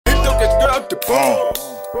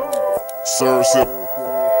Sir sip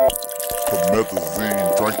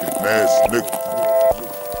promethazine, drinking ass nigga.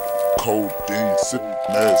 Codeine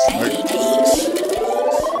sipping ass nigga.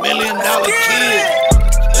 $1 million kid.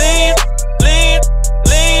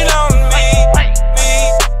 Lean on me. Lean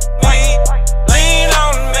on me. Lean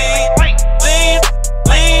on me.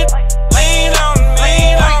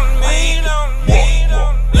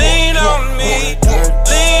 Lean on me.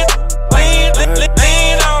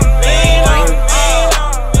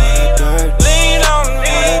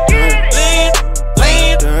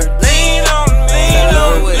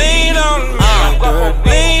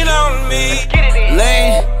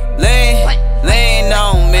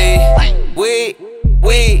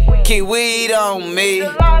 Keep weed on me.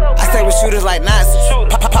 I stay with shooters like Nazis.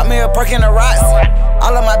 Pop me a perk in the rocks.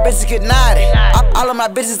 All of my bitches get naughty. All of my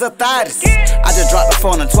bitches are thotties. I just dropped the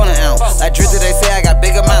phone on 20 ounce. Like Drizzy, they say I got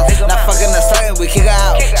big amounts. Not fucking a certain, we kick her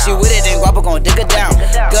out. She with it, then Guapo gon' dig her down.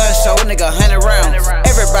 Gun show, nigga, 100 rounds.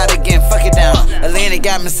 Everybody getting fucking down. Alina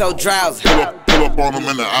got me so drowsy. Pull up on them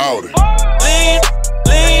in the Audi.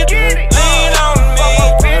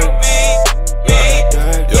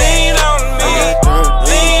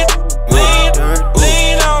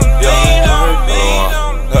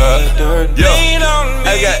 Lean on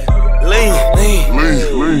me. Lean on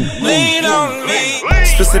me. Lean on me.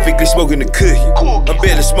 Specifically smoking the cookie. I'm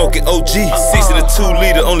barely smoking OG. 6 in a 2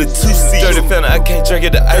 liter, only 2 C's. Dirty fountain, I can't drink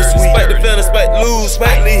it, the ice sweet. Spike the fountain, spike lose,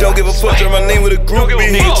 spike lead. Don't give a fuck, drop my name with a group B.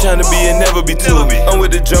 Nigga tryna be and never be to me. I'm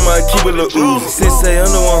with the drummer, I keep a little ooze. Sensei,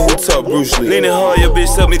 I'm the one who taught Bruce Lee. Leaning hard, your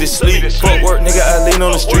bitch help me to sleep. Fuck work, nigga, I lean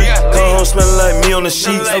on the street. Come home smelling like me on the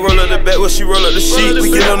sheets. I roll up the back while she roll up the sheet.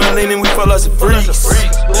 We get on the lane and we fall like some freaks.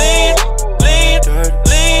 Lean on me.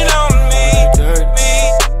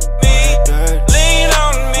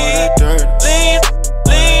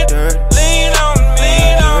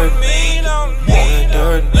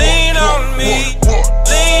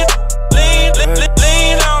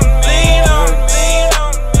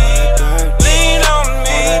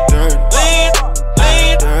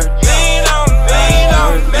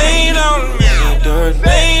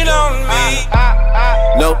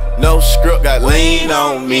 No script, got lean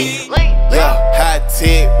on me. Yeah, high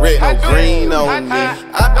tech, red, no green on me.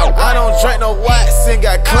 I don't drink no whites and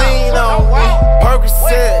got clean on me.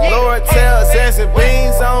 Percocet, lower tails, ass and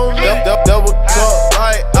beans on me. Double cup,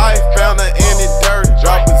 like ice, found her in the dirt.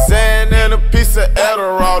 Drop a Zan and a piece of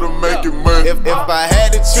Adderall to make it murder. If I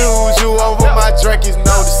had to choose you over my drink, it's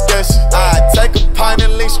no discussion. I'd take a pint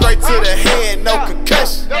and lean straight to the head, no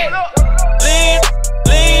concussion. Lean on me.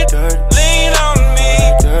 Lean on me.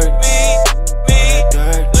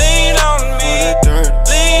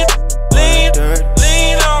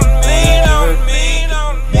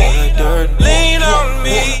 Lean on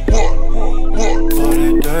me. For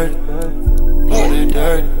that dirt, for that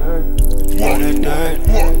dirt, for that dirt,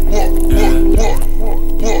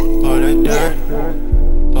 for that dirt,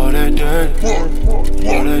 for that dirt,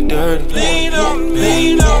 for that dirt.